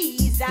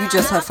 breeze up. You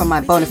just heard from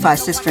my bona fide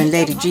sister and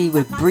Lady G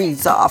with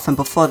Breeze Off, and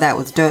before that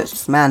was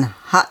Dirt's Man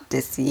Hot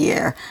This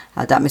Year.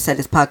 That me said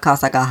this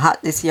podcast I got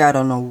hot this year. I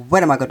don't know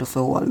what am I going to do for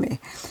all of me.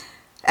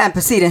 And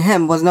preceding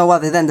him was no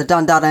other than the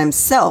Don Dada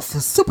himself,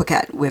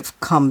 Supercat with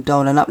Come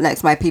Down. And up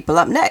next, my people,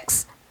 up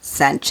next,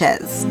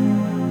 Sanchez.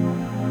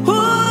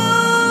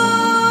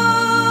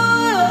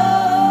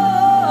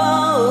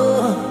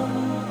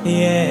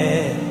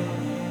 Yeah,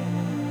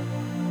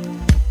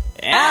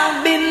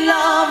 I've been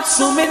loved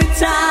so many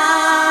times,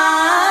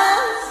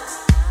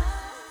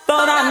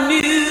 thought I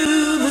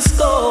knew the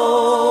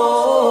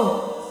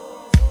score.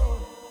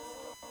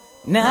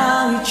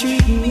 Now you're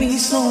treating me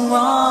so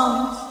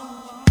wrong,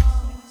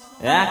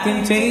 I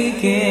can't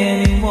take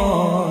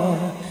anymore,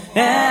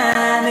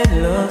 and it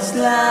looks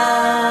like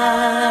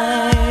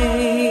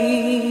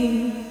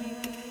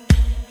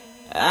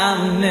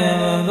I'm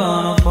never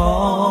gonna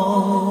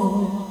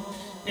fall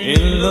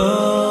in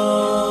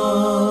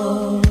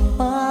love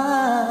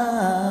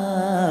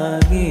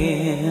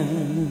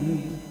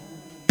again.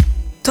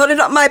 Turn it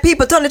up, my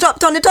people, turn it up,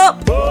 turn it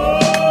up.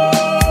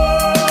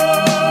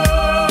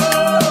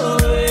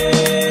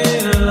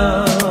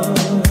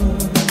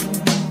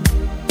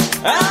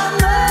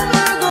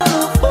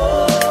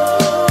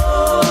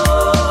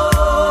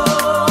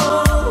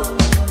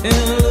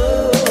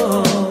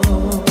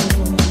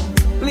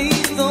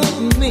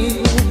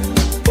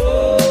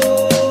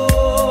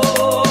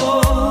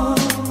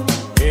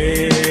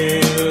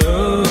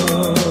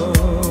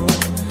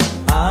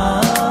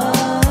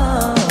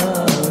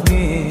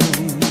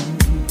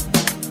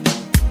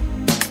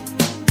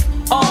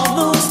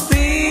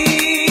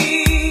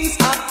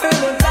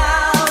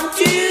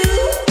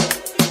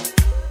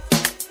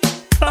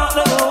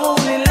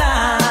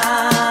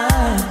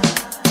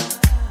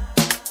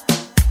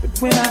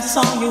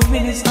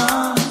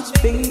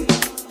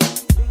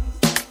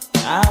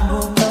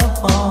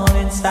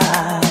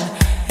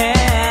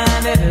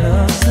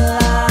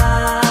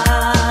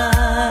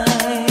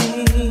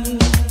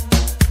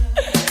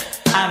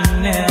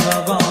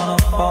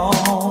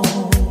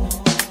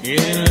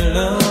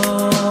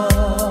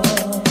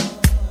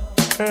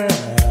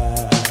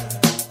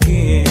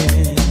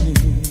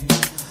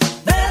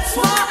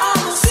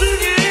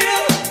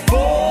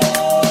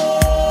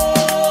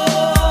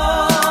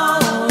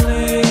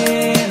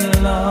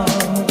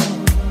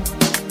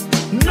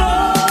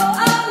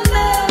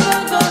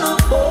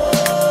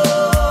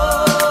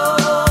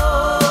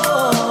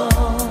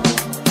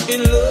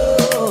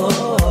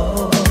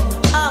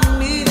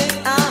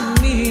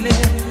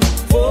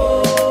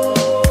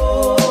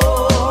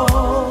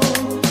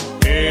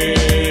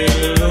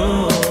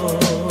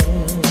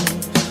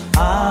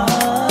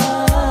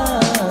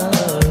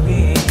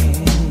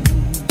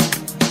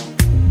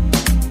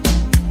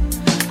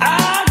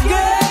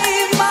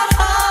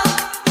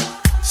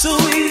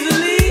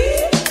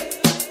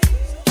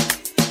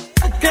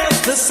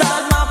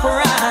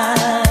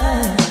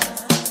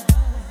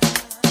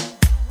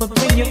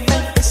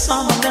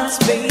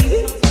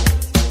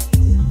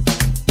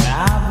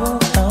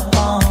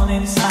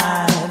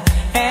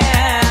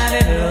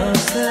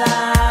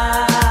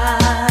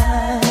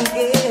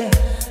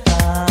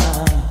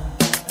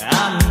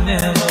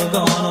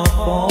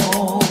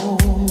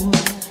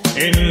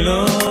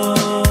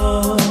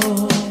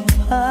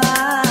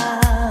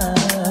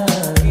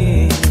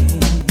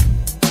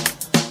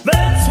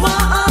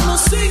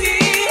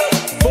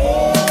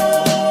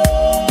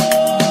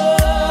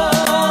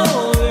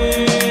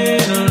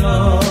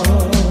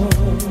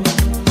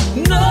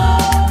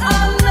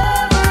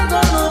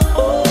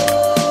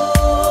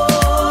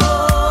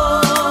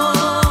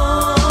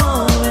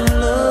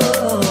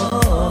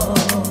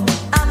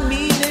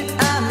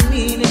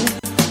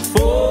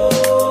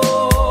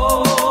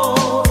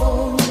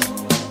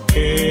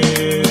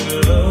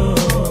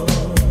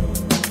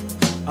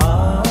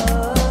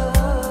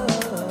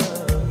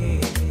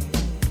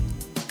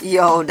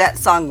 Yo, that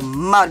song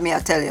mad me, I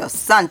tell you.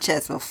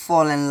 Sanchez will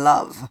fall in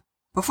love.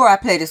 Before I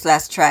play this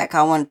last track,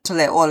 I want to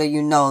let all of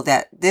you know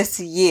that this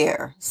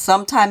year,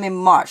 sometime in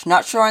March,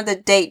 not sure on the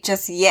date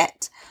just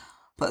yet,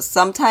 but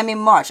sometime in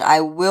March,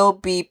 I will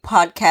be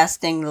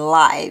podcasting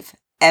live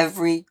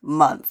every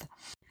month.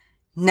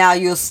 Now,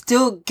 you'll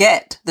still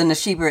get the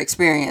Nashiba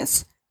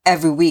experience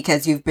every week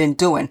as you've been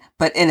doing,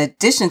 but in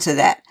addition to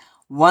that,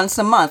 once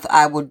a month,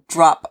 I will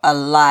drop a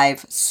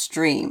live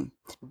stream.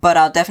 But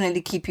I'll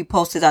definitely keep you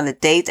posted on the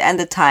date and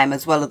the time,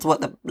 as well as what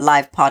the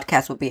live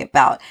podcast will be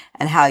about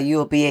and how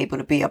you'll be able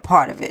to be a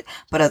part of it.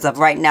 But as of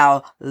right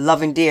now,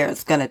 Loving Dear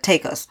is going to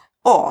take us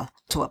all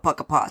to a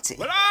pucker party.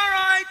 Well, all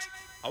right.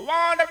 I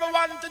want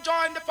everyone to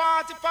join the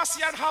party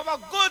posse and have a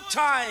good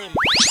time.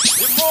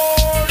 The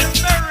more the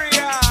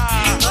merrier.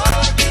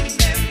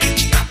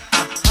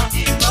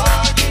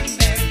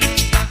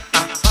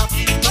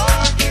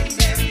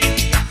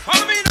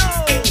 Follow me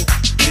now.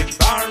 The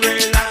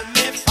barrel and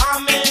the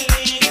family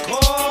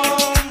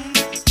come,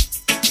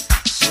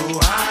 so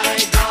I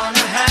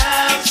gonna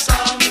have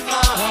some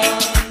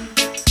fun.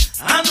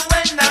 And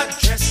when I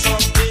dress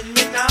up in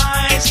the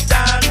nice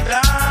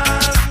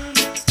dandan,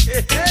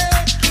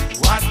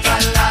 what a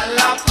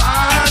lollipop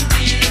on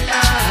the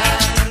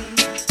land.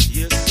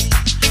 You see,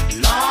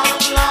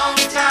 long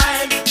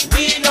time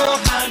we no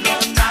had no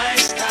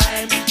nice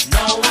time.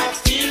 Now I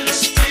feel the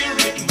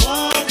spirit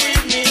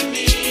moving in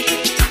me.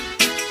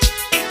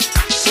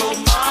 So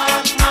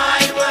mark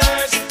my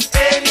words,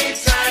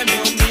 anytime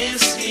you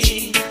miss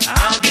me,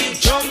 I'll be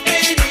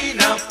jumping in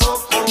a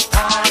poco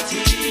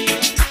party.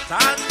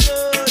 Thank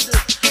good,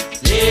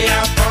 play a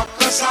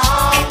poco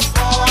song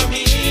for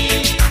me.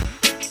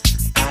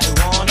 I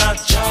wanna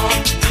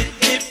jump with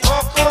the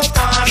poco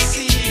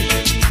posse.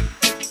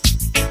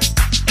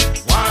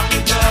 One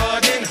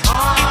God in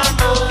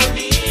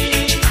harmony.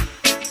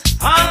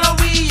 All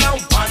we are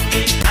one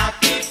big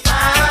happy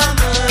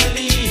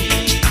family.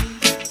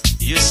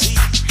 You see,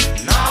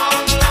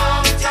 long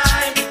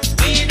time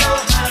we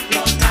don't have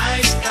no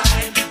nice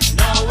time.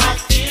 Now I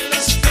feel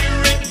the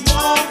spirit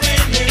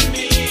moving in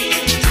me.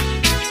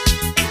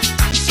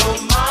 So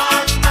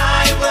mark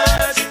my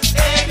words,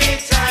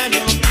 anytime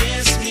you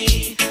miss me,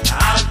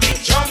 I'll be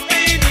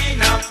jumping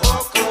in a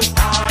poco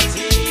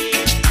party.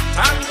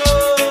 Thank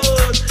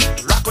God,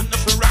 rock on the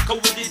rocker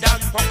with the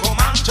Dan Poco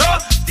Mancho.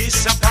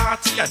 This a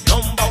party a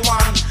number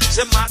one.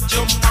 Say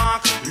Matthew,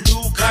 Mark,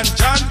 Luke and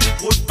John.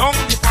 Put down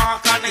the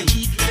park and the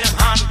heat with them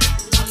hand.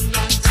 Long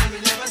time we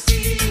never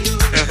see you.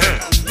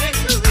 Come make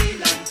the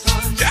wheel and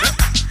turn.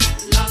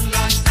 Long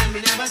time we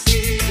never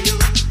see you.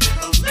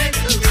 Come make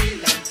the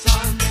wheel and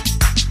turn.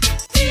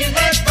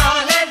 Steelhead,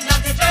 ballhead,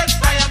 naughty dread,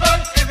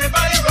 fireball.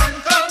 Everybody run,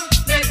 come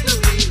make the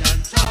wheel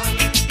and turn.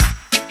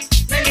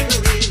 Make the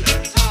wheel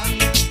and turn.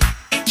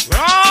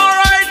 All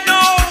right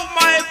now,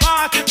 my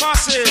party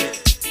posse.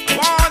 I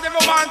want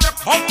everyone to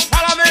come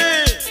follow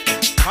me.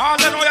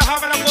 Cause I know you're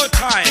having a good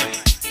time.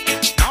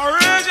 Now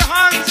raise your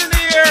hands in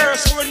the air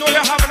so we know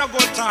you're having a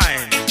good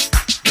time.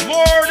 The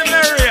more the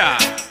merrier.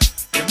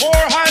 The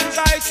more hands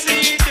I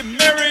see, the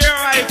merrier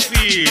I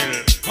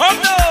feel. Come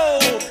now.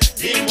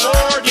 The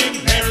more the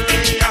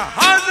merrier.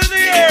 Hands in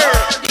the air.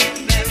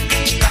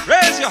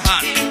 Raise your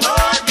hand.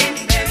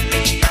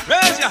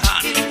 Raise your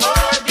hand.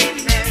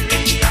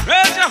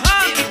 Raise your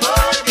hand.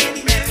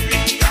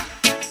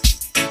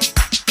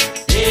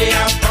 Play a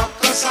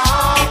poco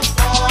song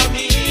for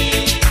me.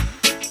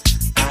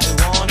 I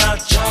wanna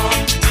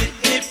jump with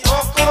the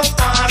poco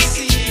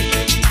posse.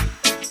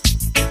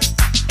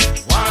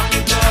 One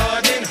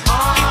God in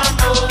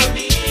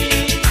harmony.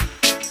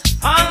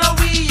 All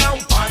we are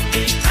one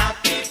big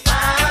happy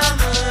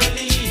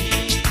family.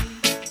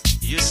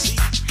 You see,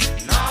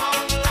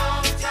 long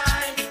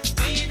time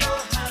we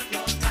don't have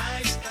no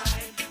nice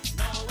time.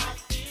 Now I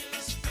feel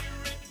the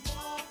spirit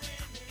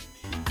moving in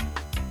me.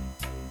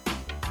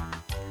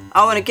 I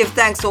want to give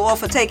thanks to all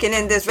for taking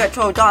in this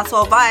retro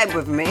dancehall vibe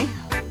with me.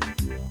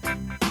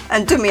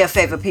 And do me a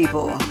favor,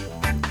 people.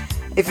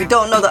 If you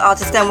don't know the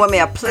artist and what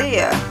may I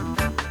play,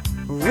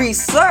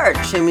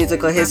 research in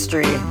musical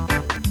history.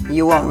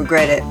 You won't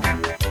regret it.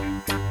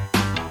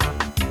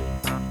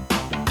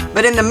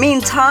 But in the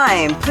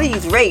meantime,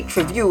 please rate,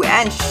 review,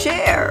 and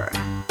share.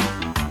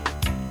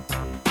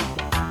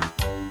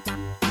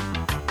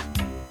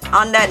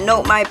 On that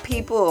note, my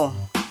people,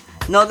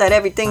 know that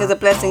everything is a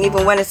blessing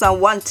even when it's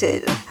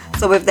unwanted.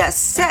 So with that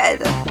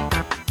said,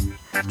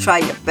 try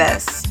your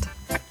best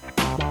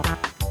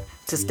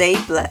to stay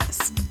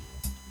blessed.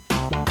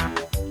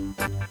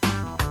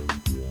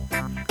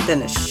 The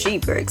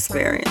Nashiba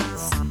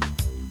experience.